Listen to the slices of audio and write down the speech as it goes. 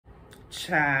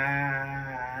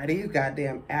Child, these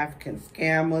goddamn African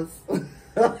scammers.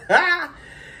 What's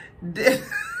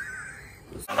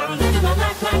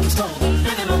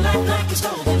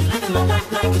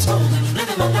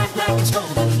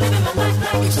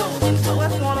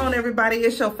going on, everybody?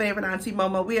 It's your favorite Auntie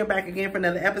Momo. We are back again for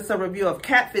another episode review of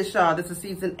Catfish, y'all. This is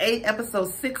season 8, episode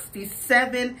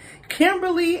 67.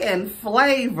 Kimberly and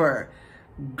Flavour.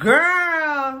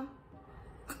 Girl.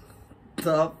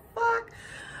 The fuck?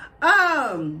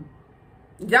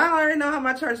 Y'all already know how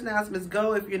my church announcements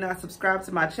go. If you're not subscribed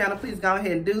to my channel, please go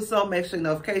ahead and do so. Make sure your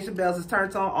notification bells is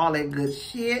turned on, all that good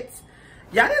shit.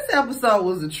 Y'all, this episode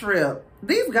was a trip.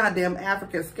 These goddamn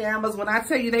African scammers, when I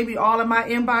tell you they be all in my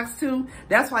inbox too,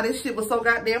 that's why this shit was so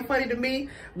goddamn funny to me.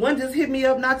 One just hit me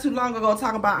up not too long ago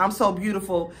talking about I'm so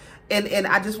beautiful and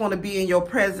I just want to be in your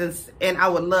presence and I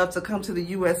would love to come to the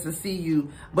U.S. and see you,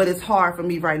 but it's hard for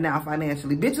me right now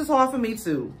financially. Bitch, it's hard for me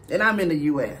too, and I'm in the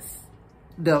U.S.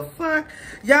 The fuck?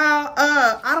 Y'all,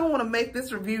 I don't want to make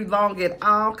this review long at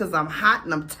all because I'm hot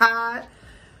and I'm tired.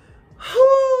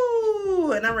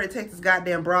 Whoo! And I'm ready to take this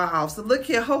goddamn bra off. So look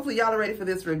here, hopefully y'all are ready for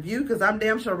this review because I'm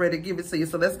damn sure ready to give it to you.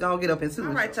 So let's go and get up into it.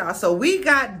 All right, y'all. So we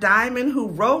got Diamond, who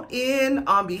wrote in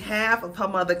on behalf of her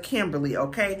mother, Kimberly,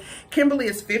 okay? Kimberly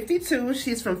is 52.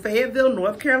 She's from Fayetteville,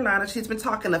 North Carolina. She's been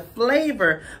talking to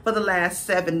Flavour for the last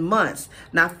 7 months.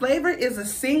 Now, Flavour is a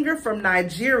singer from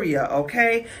Nigeria,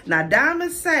 okay? Now,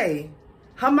 Diamond say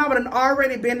her mama done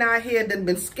already been out here, done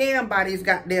been scammed by these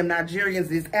goddamn Nigerians,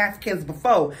 these Africans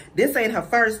before. This ain't her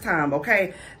first time,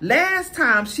 okay? Last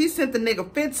time, she sent the nigga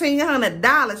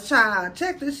 $1,500, child.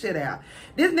 Check this shit out.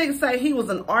 This nigga say he was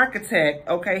an architect,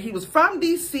 okay? He was from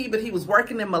D.C., but he was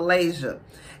working in Malaysia.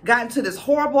 Got into this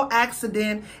horrible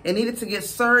accident and needed to get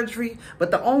surgery, but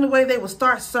the only way they would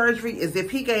start surgery is if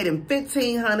he gave him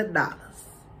 $1,500.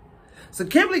 So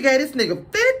Kimberly gave this nigga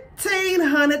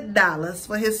 $1,500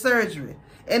 for his surgery.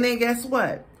 And then guess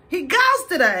what? He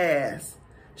ghosted her ass.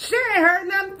 She ain't heard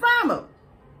nothing from him.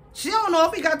 She don't know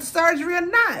if he got the surgery or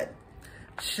not.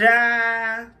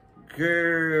 Child,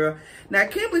 girl. Now,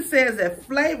 Kimberly says that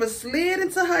Flavour slid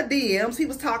into her DMs. He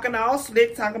was talking all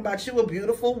slick, talking about you a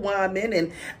beautiful woman,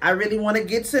 and I really want to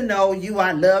get to know you.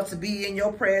 I love to be in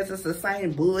your presence. The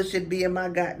same bullshit be in my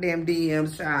goddamn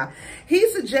DMs, child. He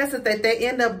suggested that they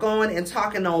end up going and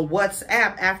talking on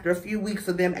WhatsApp after a few weeks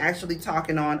of them actually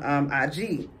talking on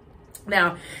IG.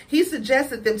 Now, he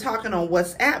suggested them talking on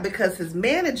WhatsApp because his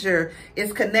manager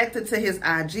is connected to his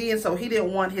IG, and so he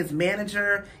didn't want his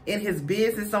manager in his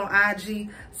business on IG.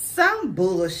 Some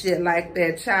bullshit like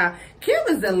that, child. Kim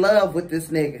is in love with this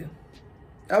nigga,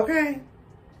 okay?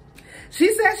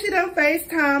 She said she done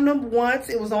FaceTimed him once.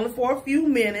 It was only for a few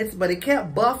minutes, but it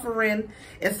kept buffering,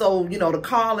 and so, you know, the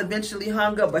call eventually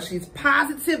hung up, but she's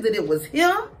positive that it was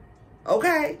him,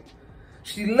 okay?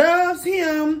 She loves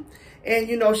him. And,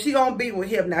 you know, she gonna be with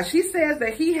him. Now, she says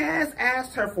that he has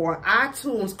asked her for an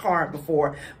iTunes card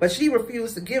before, but she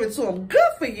refused to give it to him. Good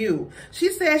for you. She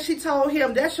says she told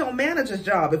him that's your manager's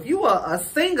job. If you are a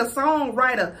singer,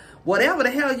 songwriter, whatever the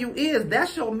hell you is,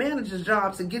 that's your manager's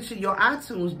job to get you your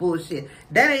iTunes bullshit.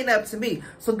 That ain't up to me.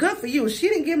 So good for you. She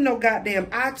didn't give him no goddamn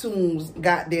iTunes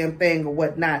goddamn thing or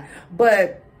whatnot.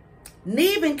 But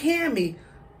Neve and Cammy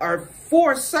are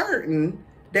for certain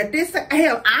that this,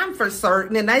 hell, I'm for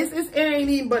certain, and it ain't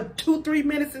even but 2-3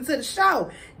 minutes into the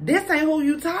show. This ain't who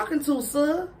you talking to,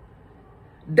 sir.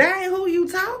 That ain't who you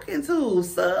talking to,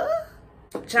 sir.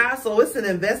 Child, so it's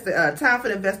an time for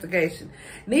the investigation.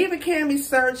 Neve and Cammy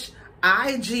search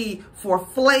IG for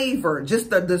Flavour, just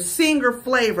the singer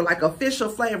Flavour, like official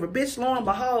Flavour. Bitch, lo and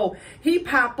behold, he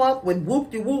pop up with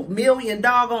whoop-de-whoop million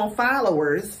doggone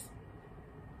followers.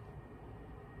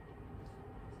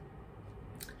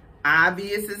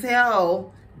 Obvious as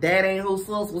hell, that ain't who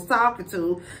Sus was talking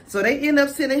to. So they end up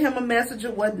sending him a message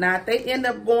or whatnot. They end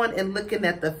up going and looking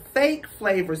at the fake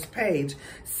Flavour's page.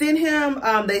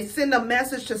 They send a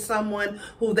message to someone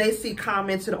who they see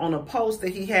commented on a post that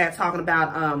he had talking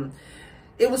about,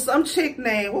 it was some chick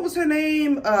named, what was her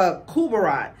name?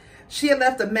 Kubarat. She had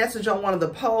left a message on one of the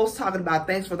posts talking about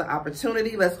thanks for the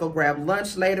opportunity. Let's go grab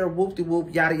lunch later.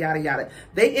 Whoop-de-whoop, yada, yada, yada.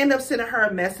 They end up sending her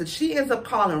a message. She ends up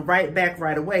calling right back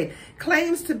right away.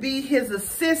 Claims to be his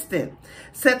assistant.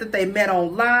 Said that they met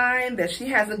online, that she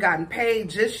hasn't gotten paid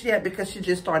just yet because she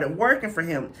just started working for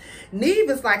him. Neve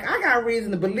is like, I got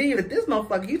reason to believe that this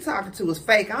motherfucker you talking to is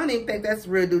fake. I don't even think that's the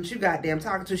real dude you goddamn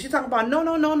talking to. She talking about,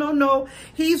 no.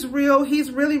 He's real.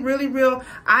 He's really, really real.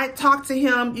 I talked to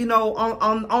him, you know,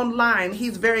 online.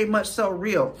 He's very much so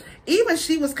real. Even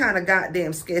she was kind of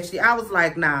goddamn sketchy. I was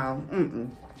like, nah,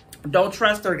 don't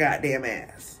trust her goddamn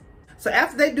ass. So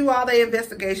after they do all their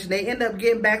investigation, they end up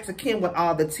getting back to Kim with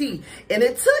all the tea. And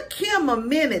it took Kim a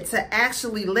minute to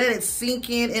actually let it sink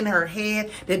in her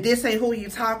head that this ain't who you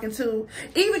talking to.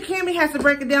 Even Kimmy has to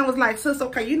break it down, was like, sis,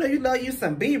 okay, you know you love you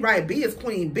some B, right? B is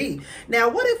Queen B. Now,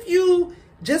 what if you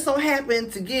just so happen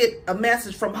to get a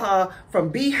message from her from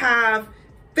Beehive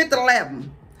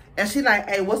 511? And she like,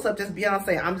 hey, what's up? Just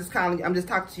Beyonce. I'm just calling you. I'm just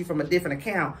talking to you from a different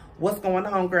account. What's going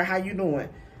on, girl? How you doing?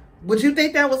 Would you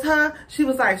think that was her? She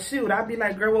was like, shoot. I'd be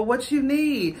like, girl, well, what you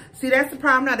need? See, that's the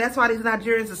problem now. That's why these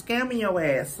Nigerians are scamming your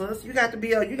ass, sis. You got to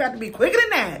be quicker than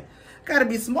that. Got to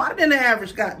be smarter than the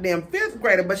average goddamn 5th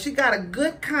grader. But she got a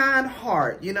good, kind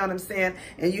heart. You know what I'm saying?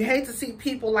 And you hate to see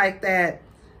people like that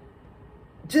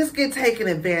just get taken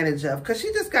advantage of, because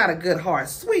she just got a good heart.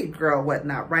 Sweet girl,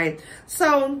 whatnot, right?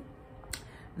 So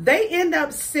they end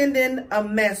up sending a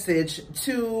message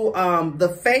to the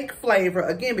fake Flavor,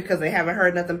 again, because they haven't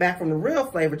heard nothing back from the real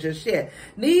Flavor just yet.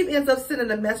 Neave ends up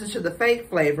sending a message to the fake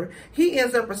Flavor. He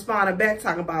ends up responding back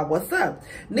talking about what's up.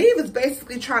 Neave is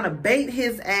basically trying to bait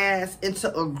his ass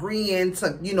into agreeing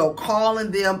to, you know,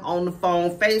 calling them on the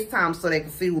phone, FaceTime, so they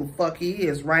can see who the fuck he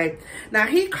is, right? Now,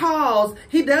 he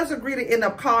does agree to end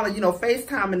up calling, you know,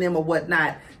 FaceTiming them or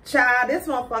whatnot. Child, this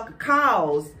motherfucker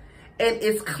calls, and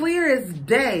it's clear as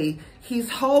day, he's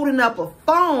holding up a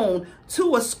phone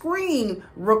to a screen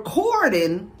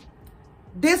recording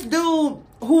this dude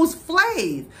who's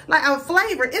Flav. Like a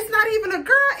Flavor. It's not even a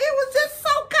girl. It was just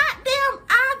so goddamn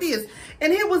obvious.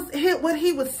 And what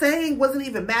he was saying wasn't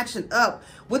even matching up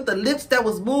with the lips that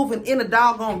was moving in the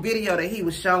doggone video that he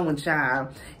was showing, child.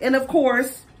 And of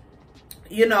course,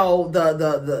 you know,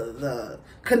 the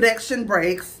connection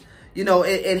breaks. You know,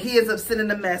 and he ends up sending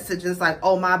a message. And it's like,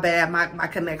 oh, my bad. My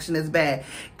connection is bad.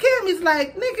 Kimmy's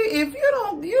like, nigga, if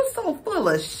you so full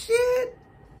of shit.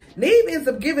 Neave ends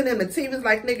up giving him the tea. He's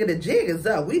like, nigga, the jig is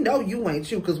up. We know you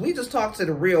ain't you, because we just talked to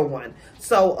the real one.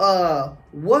 So,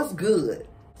 what's good?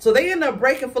 So they end up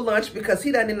breaking for lunch because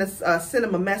he doesn't send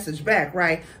him a message back,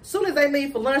 right? Soon as they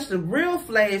leave for lunch, the real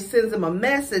Flav sends him a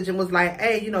message and was like,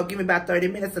 hey, you know, give me about 30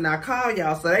 minutes and I'll call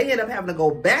y'all. So they end up having to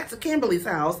go back to Kimberly's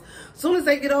house. Soon as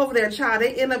they get over there, child,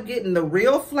 they end up getting the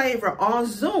real Flavor on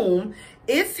Zoom.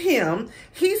 It's him.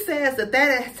 He says that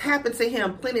has happened to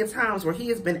him plenty of times where he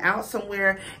has been out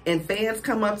somewhere and fans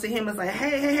come up to him and say,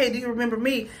 hey, do you remember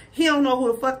me? He don't know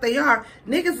who the fuck they are.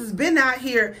 Niggas has been out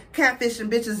here catfishing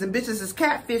bitches, and bitches is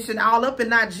catfishing all up in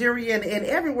Nigeria and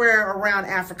everywhere around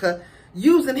Africa,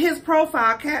 using his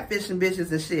profile, catfishing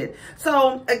bitches and shit.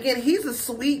 So again, he's a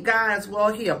sweet guy as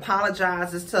well. He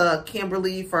apologizes to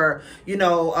Kimberly for, you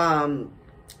know,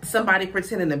 somebody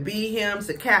pretending to be him,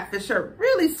 to catfish her.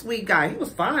 Really sweet guy. He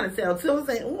was fine as hell too. I was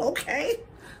saying, oh, okay,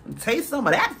 taste some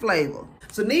of that flavor.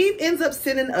 So Neave ends up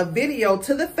sending a video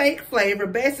to the fake Flavor,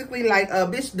 basically like,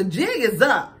 bitch, the jig is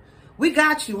up. We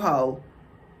got you, ho.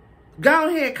 Go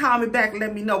ahead and call me back and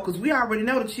let me know, because we already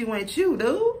know that you ain't you,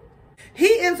 dude.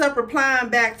 He ends up replying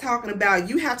back talking about,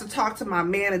 you have to talk to my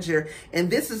manager, and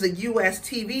this is a U.S.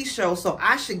 TV show, so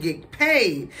I should get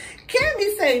paid.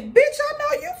 Kimmy say, bitch, I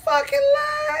know you fucking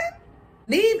lied.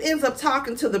 Neave ends up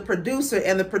talking to the producer,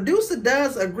 and the producer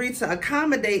does agree to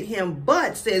accommodate him,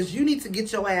 but says you need to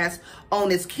get your ass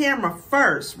on his camera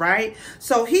first, right?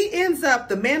 So he ends up,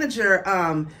 the manager's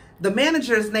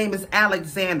name is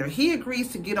Alexander. He agrees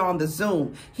to get on the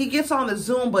Zoom. He gets on the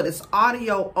Zoom, but it's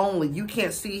audio only. You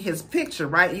can't see his picture,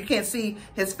 right? You can't see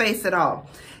his face at all.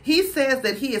 He says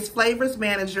that he is Flavor's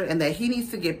manager and that he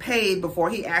needs to get paid before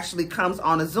he actually comes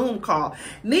on a Zoom call.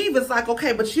 Neave is like,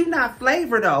 okay, but you not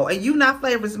Flavor though, and you not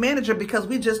Flavor's manager, because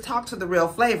we just talked to the real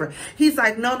Flavor. He's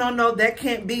like, no, that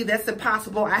can't be. That's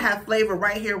impossible. I have Flavor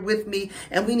right here with me,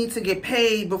 and we need to get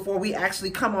paid before we actually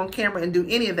come on camera and do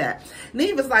any of that.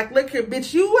 Neave is like, look here,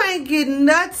 bitch, you ain't getting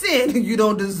nothing. You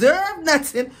don't deserve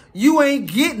nothing. You ain't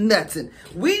getting nothing.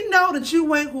 We know that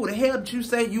you ain't who the hell that you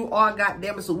say you are,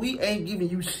 goddammit, so we ain't giving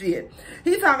you shit.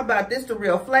 He talking about this the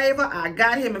real Flavor. I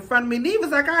got him in front of me. Neave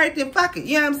was like, all right, then fuck it.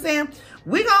 You know what I'm saying?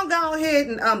 We gonna go ahead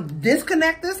and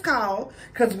disconnect this call,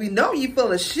 because we know you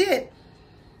full of shit,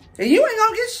 and you ain't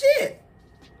gonna get shit.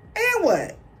 And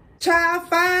what? Child,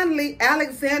 finally,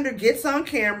 Alexander gets on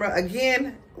camera.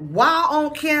 Again, while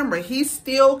on camera, he's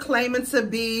still claiming to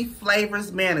be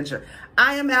Flavor's manager.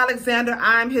 I am Alexander.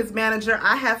 I'm his manager.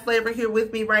 I have Flavor here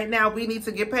with me right now. We need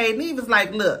to get paid. And he was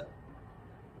like, look,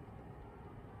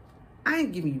 I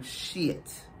ain't giving you shit.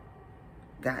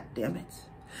 God damn it.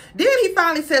 Then he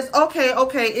finally says,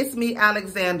 okay, it's me,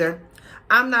 Alexander.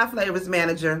 I'm not Flavor's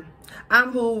manager.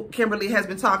 I'm who Kimberly has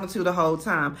been talking to the whole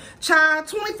time. Child,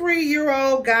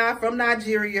 23-year-old guy from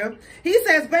Nigeria. He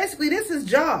says basically this is his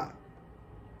job.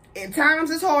 At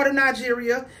times it's hard in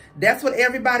Nigeria. That's what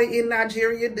everybody in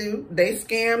Nigeria do. They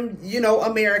scam, you know,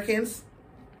 Americans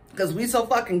because we so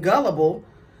fucking gullible.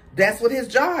 That's what his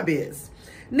job is.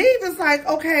 Neave is like,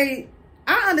 okay,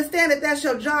 I understand that that's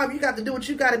your job. You got to do what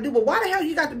you got to do. But why the hell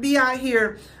you got to be out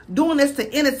here doing this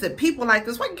to innocent people like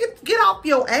this? Why, get off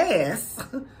your ass.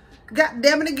 God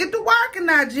damn it, and get to work in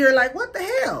Nigeria. Like, what the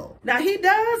hell? Now, he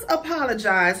does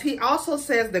apologize. He also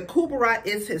says that Kubarat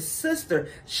is his sister.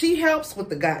 She helps with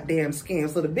the goddamn scam.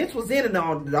 So the bitch was in it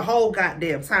all the whole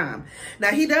goddamn time. Now,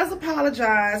 he does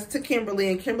apologize to Kimberly,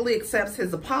 and Kimberly accepts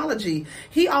his apology.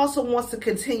 He also wants to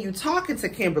continue talking to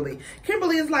Kimberly.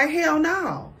 Kimberly is like, hell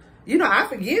no. You know, I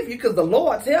forgive you because the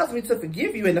Lord tells me to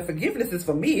forgive you, and the forgiveness is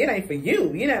for me. It ain't for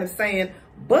you. You know what I'm saying?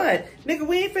 But, nigga,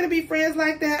 we ain't finna be friends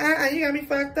like that. You got me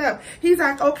fucked up. He's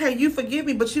like, okay, you forgive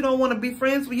me, but you don't want to be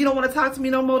friends. You don't want to talk to me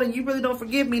no more, then you really don't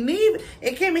forgive me. Neave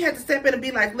and Kimmy had to step in and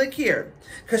be like, look here.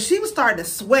 Because she was starting to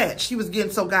sweat. She was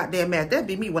getting so goddamn mad. That'd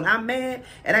be me when I'm mad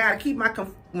and I got to keep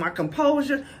my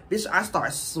composure. Bitch, I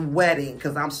start sweating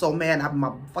because I'm so mad.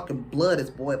 My fucking blood is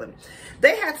boiling.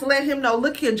 They had to let him know,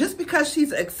 look here, just because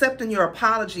she's accepting your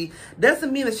apology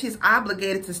doesn't mean that she's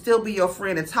obligated to still be your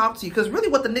friend and talk to you. Because really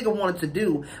what the nigga wanted to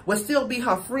do was still be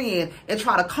her friend and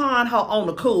try to con her on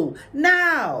the cool.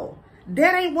 No,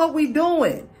 that ain't what we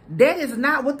doing. That is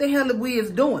not what the hell we is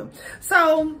doing.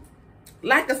 So,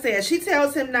 like I said, she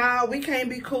tells him, nah, we can't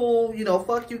be cool. You know,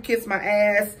 fuck you, kiss my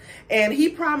ass. And he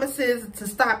promises to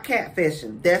stop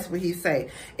catfishing. That's what he say.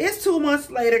 It's 2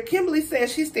 months later. Kimberly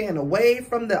says she's staying away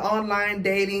from the online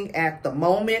dating at the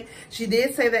moment. She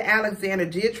did say that Alexander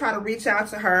did try to reach out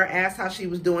to her, ask how she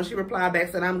was doing. She replied back,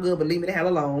 said, I'm good, but leave me the hell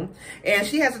alone. And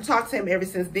she hasn't talked to him ever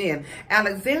since then.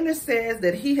 Alexander says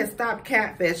that he has stopped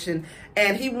catfishing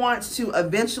and he wants to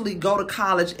eventually go to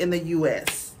college in the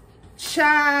U.S.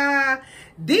 Child,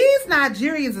 these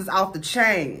Nigerians is off the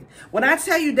chain. When I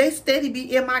tell you they steady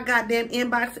be in my goddamn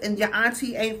inbox and your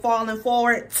auntie ain't falling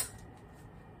for it.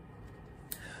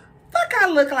 Fuck, I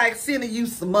look like sending you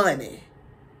some money.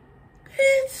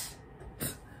 Bitch,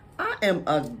 I am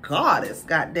a goddess,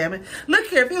 goddammit. Look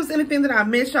here, if it was anything that I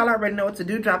missed, y'all already know what to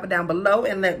do. Drop it down below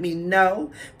and let me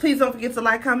know. Please don't forget to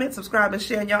like, comment, subscribe, and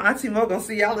share. And y'all auntie Mo gonna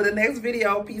see y'all in the next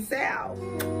video. Peace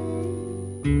out.